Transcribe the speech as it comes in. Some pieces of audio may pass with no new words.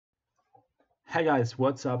Hey guys,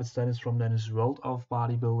 what's up? It's Dennis from Deniz World of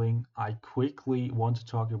Bodybuilding. I quickly want to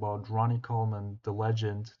talk about Ronnie Coleman, the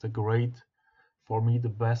legend, the great, for me, the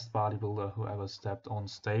best bodybuilder who ever stepped on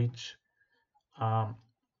stage. Um,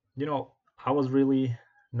 I was really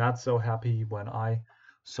not so happy when I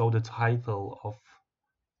saw the title of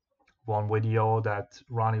one video that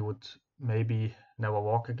Ronnie would maybe never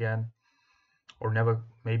walk again, or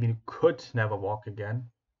maybe could never walk again,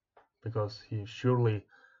 because he surely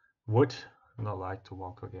would not like to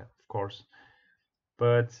walk again, of course.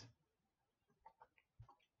 But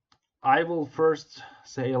I will first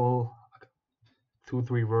say a little 2,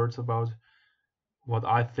 3 words about what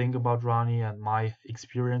I think about Ronnie and my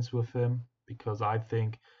experience with him, because I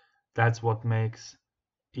think that's what makes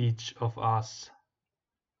each of us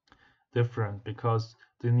different. Because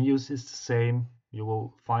the news is the same. You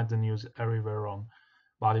will find the news everywhere on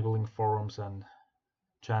bodybuilding forums and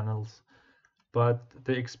channels. But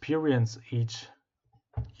the experience each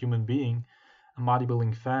human being, a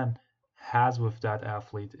bodybuilding fan, has with that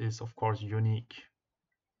athlete is, of course, unique.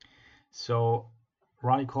 So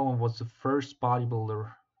Ronnie Coleman was the first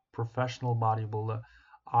bodybuilder, professional bodybuilder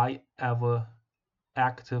I ever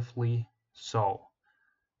actively saw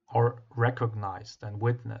or recognized and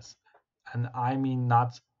witnessed. And I mean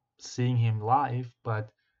not seeing him live,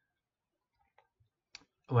 but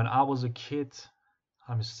when I was a kid,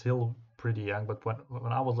 I'm still pretty young, but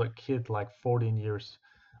when I was a kid, like 14 years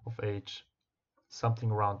of age,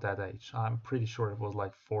 something around that age, I'm pretty sure it was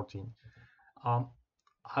like 14. Um,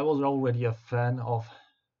 I was already a fan of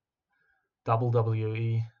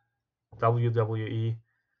WWE, WWE,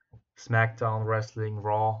 SmackDown Wrestling,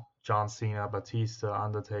 Raw, John Cena, Batista,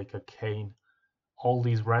 Undertaker, Kane, all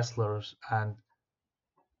these wrestlers. And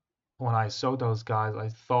when I saw those guys, I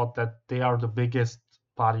thought that they are the biggest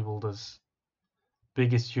bodybuilders,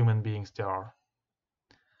 biggest human beings there are.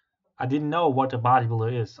 I didn't know what a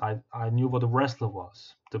bodybuilder is. I knew what a wrestler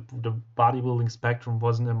was. The bodybuilding spectrum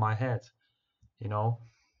wasn't in my head, you know.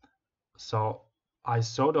 So I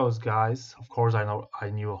saw those guys. Of course, I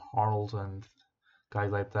knew Arnold and guys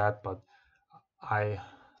like that, I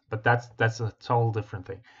but that's a total different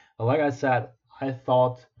thing. But like I said, I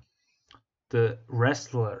thought the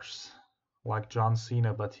wrestlers like John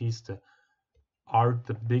Cena, Batista are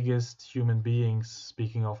the biggest human beings,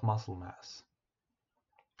 speaking of muscle mass.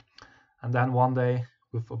 And then one day,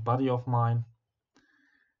 with a buddy of mine,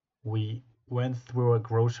 we went through a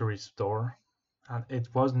grocery store, and it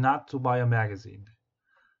was not to buy a magazine.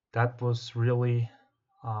 That was really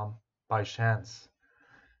by chance.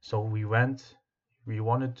 So we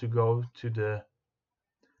wanted to go to the,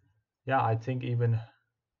 yeah, I think even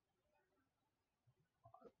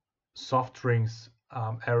soft drinks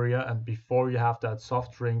area, and before you have that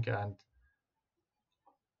soft drink and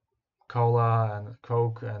cola and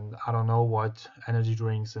coke and I don't know what energy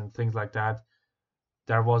drinks and things like that,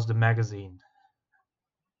 there was the magazine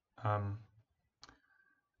um,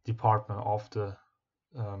 department of the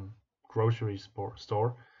um, grocery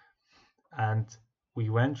store, and we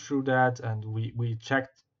went through that, and we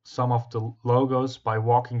checked some of the logos by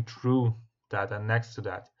walking through that and next to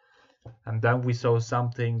that. And then we saw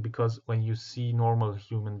something, because when you see normal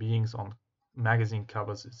human beings on magazine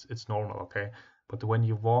covers, it's normal, okay? But when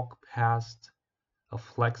you walk past a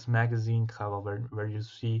Flex magazine cover where you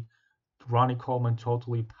see Ronnie Coleman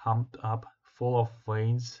totally pumped up, full of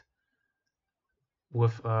veins,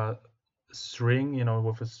 with a string,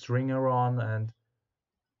 with a stringer on, and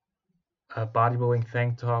a bodybuilding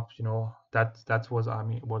tank top, that's what I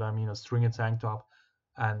mean, a stringer tank top,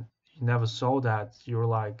 and you never saw that. You're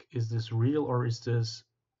like, is this real or is this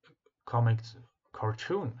comic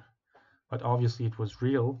cartoon? But obviously it was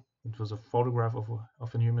real. It was a photograph of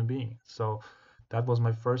a human being. So that was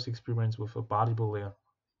my first experience with a bodybuilder,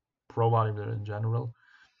 pro bodybuilder in general,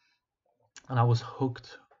 and I was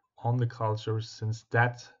hooked on the culture since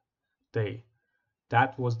that day.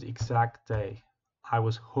 That was the exact day I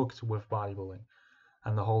was hooked with bodybuilding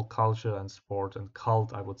and the whole culture and sport and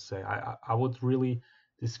cult. I would say I would really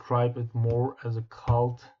describe it more as a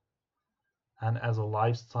cult and as a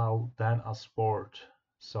lifestyle than a sport.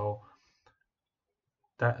 So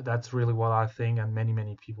that's really what I think, and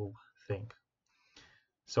many people think.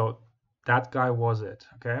 So that guy was it.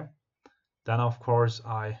 Okay. Then of course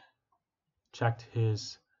I checked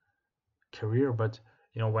his career, but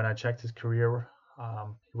when I checked his career,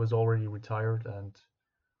 he was already retired, and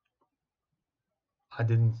I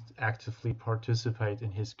didn't actively participate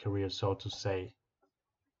in his career, so to say,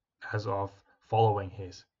 as of following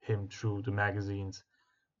him through the magazines,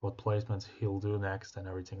 what placements he'll do next and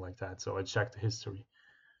everything like that. So I checked the history.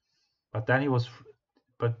 But then he was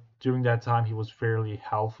but during that time he was fairly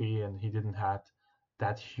healthy and he didn't have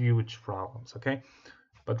that huge problems. Okay,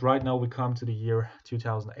 but right now we come to the year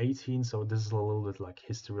 2018, so this is a little bit like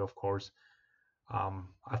history, of course.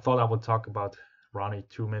 I thought I would talk about Ronnie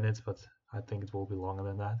 2 minutes, but I think it will be longer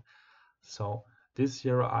than that. So this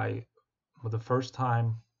year the first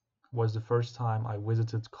time was the first time I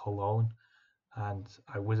visited Cologne, and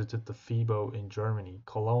I visited the FIBO in Germany.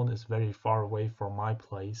 Cologne is very far away from my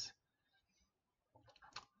place.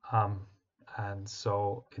 Um, and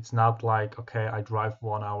so it's not like, okay, I drive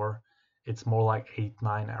 1 hour. It's more like 8,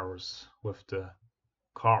 9 hours with the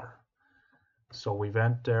car. So we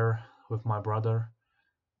went there with my brother,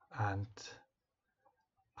 and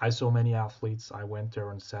I saw many athletes. I went there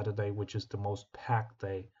on Saturday, which is the most packed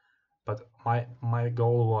day. But my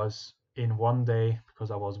goal was in one day,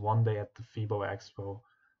 because I was one day at the FIBO Expo,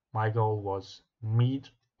 my goal was meet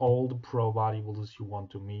all the pro bodybuilders you want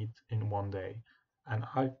to meet in one day. And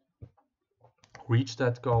I reached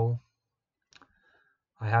that goal.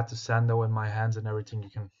 I had the sando in my hands and everything. You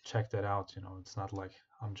can check that out. It's not like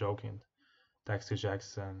I'm joking. Dexter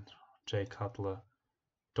Jackson, Jay Cutler,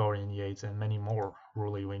 Dorian Yates, and many more.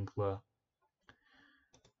 Rully Winkler,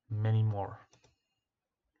 many more.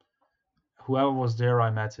 Whoever was there, I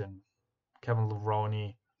met him. Kevin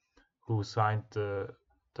Levrone, who signed the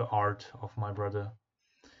art of my brother.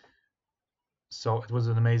 So it was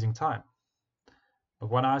an amazing time. But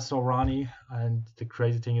when I saw Ronnie, and the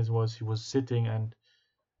crazy thing was he was sitting, and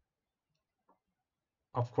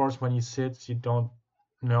of course when he sits, you don't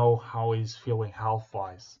know how he's feeling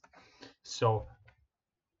health-wise. So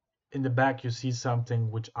in the back you see something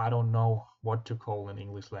which I don't know what to call in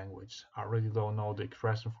English language. I really don't know the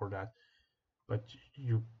expression for that. But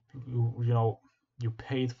you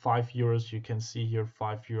paid €5. You can see here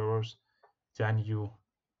 €5. Then you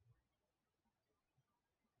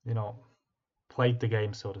played the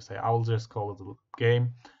game, so to say. I'll just call it a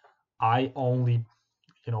game. I only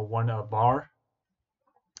won a bar,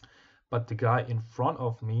 but the guy in front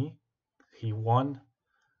of me, he won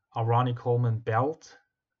a Ronnie Coleman belt,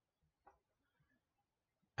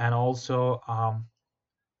 and also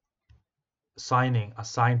signing a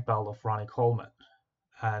signed belt of Ronnie Coleman.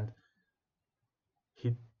 And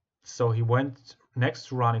he went next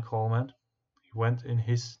to Ronnie Coleman. He went in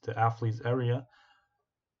the athlete's area,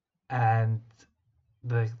 and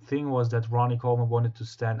the thing was that Ronnie Coleman wanted to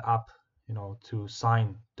stand up, to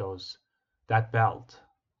sign that belt.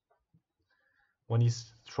 When he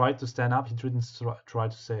tried to stand up, he didn't try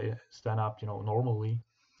to stand up, normally.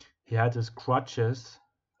 He had his crutches,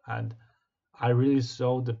 and I really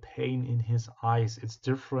saw the pain in his eyes. It's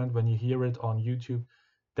different when you hear it on YouTube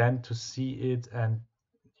than to see it, and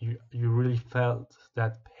you really felt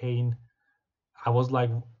that pain. He was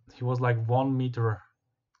like 1 meter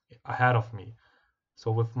ahead of me.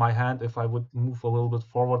 So with my hand, if I would move a little bit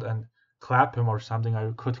forward and clap him or something,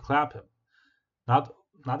 I could clap him. Not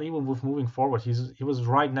even with moving forward. He was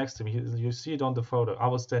right next to me. You see it on the photo. I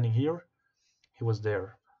was standing here, he was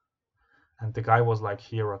there, and the guy was like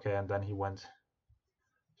here, okay, and then he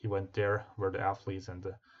went there where the athletes and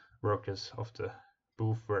the workers of the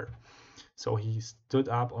booth were. So he stood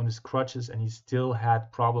up on his crutches, and he still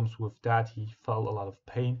had problems with that. He felt a lot of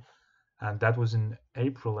pain, and that was in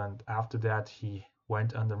April. And after that, he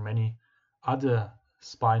went under many other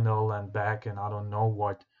spinal and back and I don't know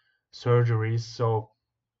what surgeries. So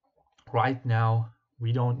right now,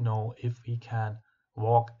 we don't know if he can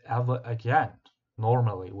walk ever again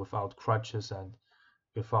normally without crutches and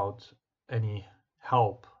without any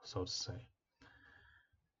help, so to say.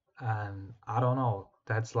 And I don't know,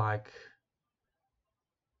 that's like,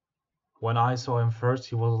 when I saw him first,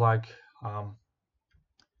 he was like,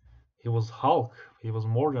 he was Hulk. He was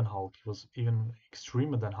more than Hulk. He was even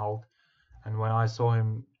extremer than Hulk. And when I saw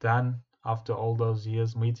him then, after all those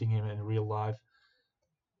years, meeting him in real life,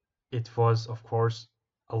 it was, of course,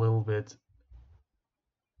 a little bit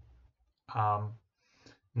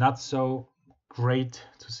not so great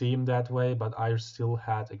to see him that way, but I still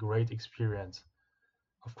had a great experience.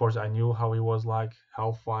 Of course, I knew how he was like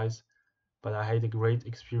health-wise, but I had a great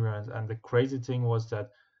experience. And the crazy thing was that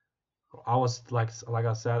I was like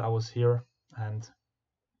I said, I was here, and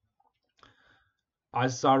I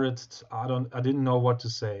started. I didn't know what to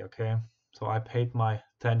say. Okay, so I paid my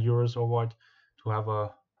 €10 or what to have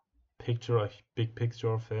a big picture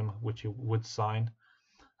of him, which he would sign,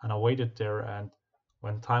 and I waited there. And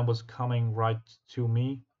when time was coming right to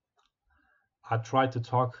me, I tried to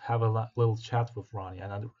have a little chat with Ronnie,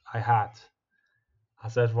 and I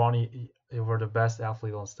said, Ronnie, you were the best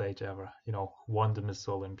athlete on stage ever. Won the Miss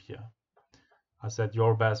Olympia. I said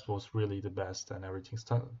your best was really the best, and everything,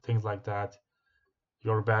 things like that.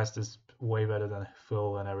 your best is way better than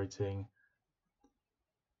Phil and everything.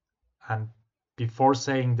 And before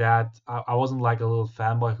saying that, I wasn't like a little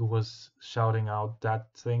fanboy who was shouting out that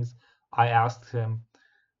things. I asked him,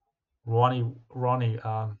 Ronnie,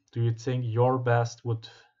 do you think your best would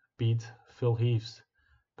beat Phil Heath's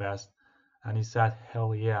best? And he said,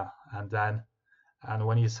 hell yeah. And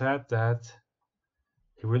when he said that,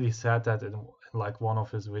 he really said that in like one of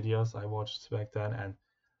his videos I watched back then, and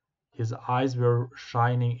his eyes were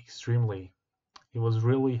shining extremely. He was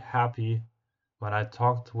really happy when I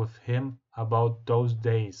talked with him about those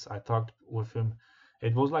days. I talked with him.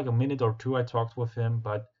 It was like a minute or two I talked with him,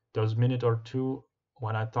 but those minute or two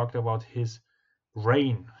when I talked about his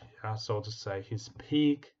reign, yeah, so to say, his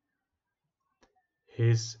peak,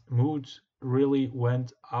 his mood really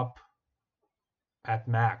went up at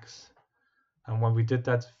max. And when we did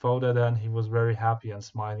that photo, then he was very happy and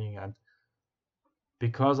smiling. And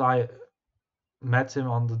because I met him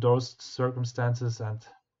under those circumstances and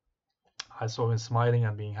I saw him smiling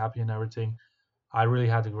and being happy and everything, I really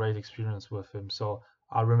had a great experience with him. So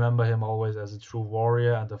I remember him always as a true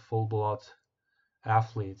warrior and a full-blood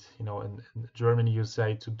athlete. You know, in Germany, you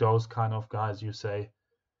say to those kind of guys,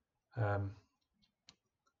 um,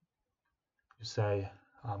 you say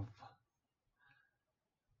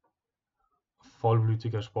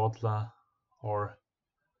vollblütiger Sportler or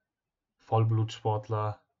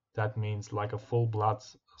Vollblutsportler. That means like a full-blood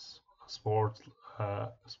sport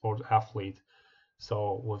sport athlete.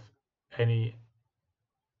 So with any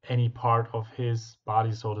any part of his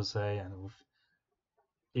body, so to say, and with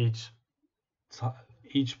each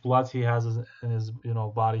each blood he has in his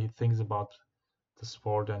body, he thinks about the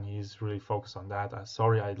sport and he's really focused on that.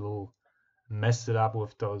 Sorry, I little messed it up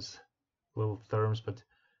with those little terms, but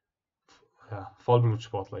yeah,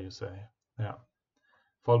 Vollblutsportler, you say. Yeah,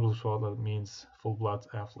 Vollblutsportler means full blood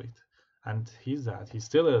athlete, and he's that. He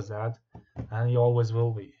still is that, and he always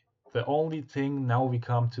will be. The only thing now we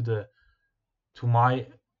come to my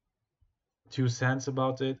 2 cents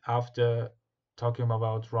about it after talking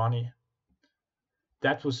about Ronnie.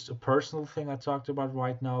 That was a personal thing I talked about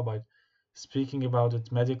right now, but speaking about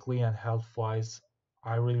it medically and health wise,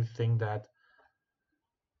 I really think that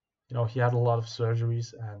he had a lot of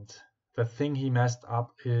surgeries, and the thing he messed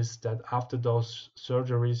up is that after those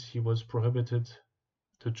surgeries he was prohibited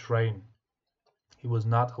to train. He was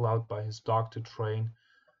not allowed by his doc to train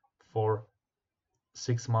for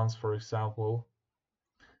 6 months, for example,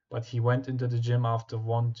 but he went into the gym after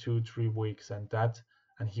 1, 2, 3 weeks,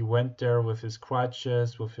 and he went there with his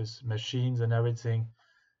crutches, with his machines and everything,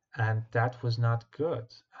 and that was not good.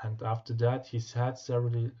 And after that, he's had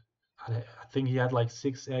several. I think he had like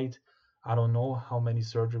 6, 8. I don't know how many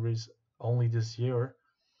surgeries only this year,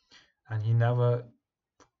 and he never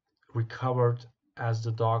recovered as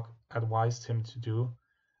the doc advised him to do.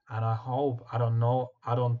 And I hope, I don't know,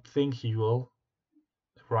 I don't think he will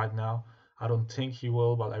right now. I don't think he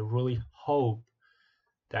will, but I really hope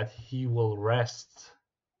that he will rest,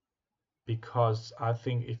 because I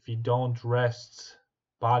think if he don't rest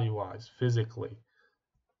body-wise, physically,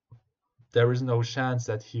 there is no chance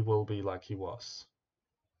that he will be like he was.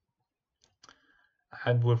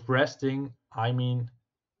 And with resting, I mean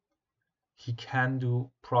he can do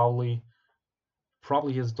probably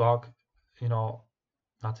his dog,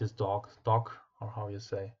 not his doc, or how you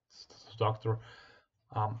say, doctor,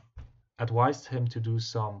 um, advised him to do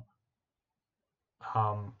some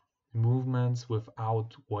um, movements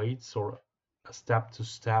without weights, or a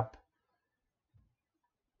step-to-step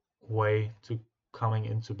way to coming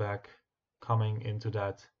into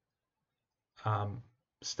that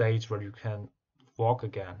stage where you can walk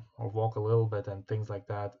again or walk a little bit and things like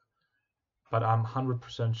that. But I'm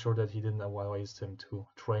 100% sure that he didn't advise him to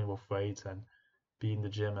train with weights and be in the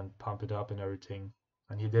gym and pump it up and everything,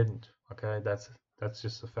 and he didn't. Okay, that's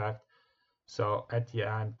just a fact. So at the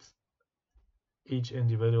end, each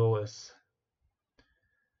individual is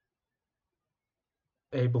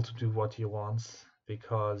able to do what he wants,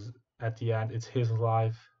 because at the end it's his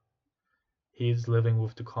life. He's living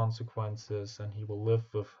with the consequences and he will live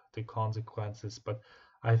with the consequences. But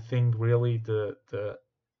I think really the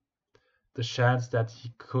chance that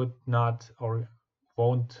he could not or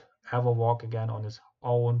won't ever walk again on his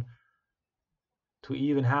own, to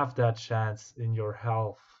even have that chance in your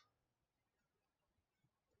health,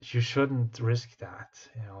 you shouldn't risk that.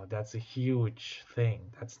 That's a huge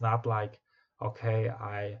thing. That's not like, okay,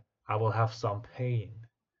 I will have some pain.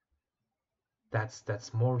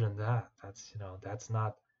 That's more than that. That's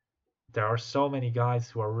not. There are so many guys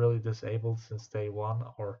who are really disabled since day one,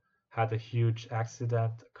 or had a huge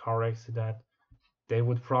accident, car accident. They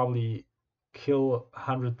would probably kill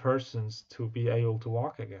 100 persons to be able to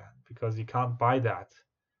walk again, because you can't buy that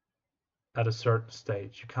at a certain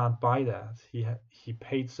stage. You can't buy that. He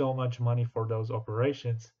paid so much money for those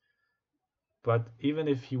operations, but even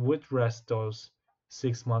if he would rest those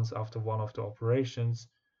 6 months after one of the operations,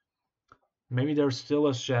 maybe there's still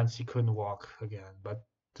a chance he couldn't walk again, but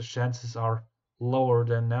the chances are lower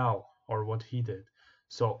than now, or what he did.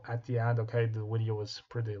 So at the end, okay, the video was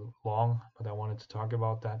pretty long, but I wanted to talk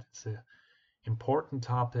about that. It's an important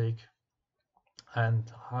topic,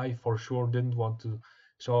 and I for sure didn't want to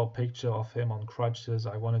show a picture of him on crutches.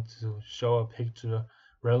 I wanted to show a picture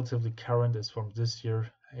relatively current, is from this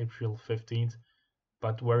year, April 15th,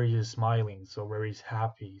 but where he is smiling, so where he's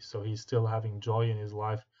happy, so he's still having joy in his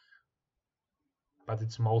life, but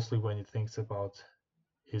it's mostly when he thinks about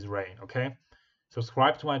his reign. Okay,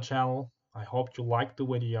 subscribe to my channel. I hope you liked the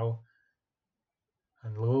video,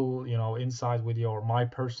 and a little, inside video or my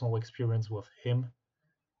personal experience with him.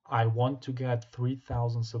 I want to get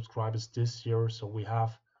 3,000 subscribers this year, so we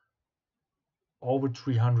have over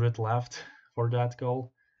 300 left for that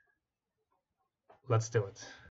goal. Let's do it.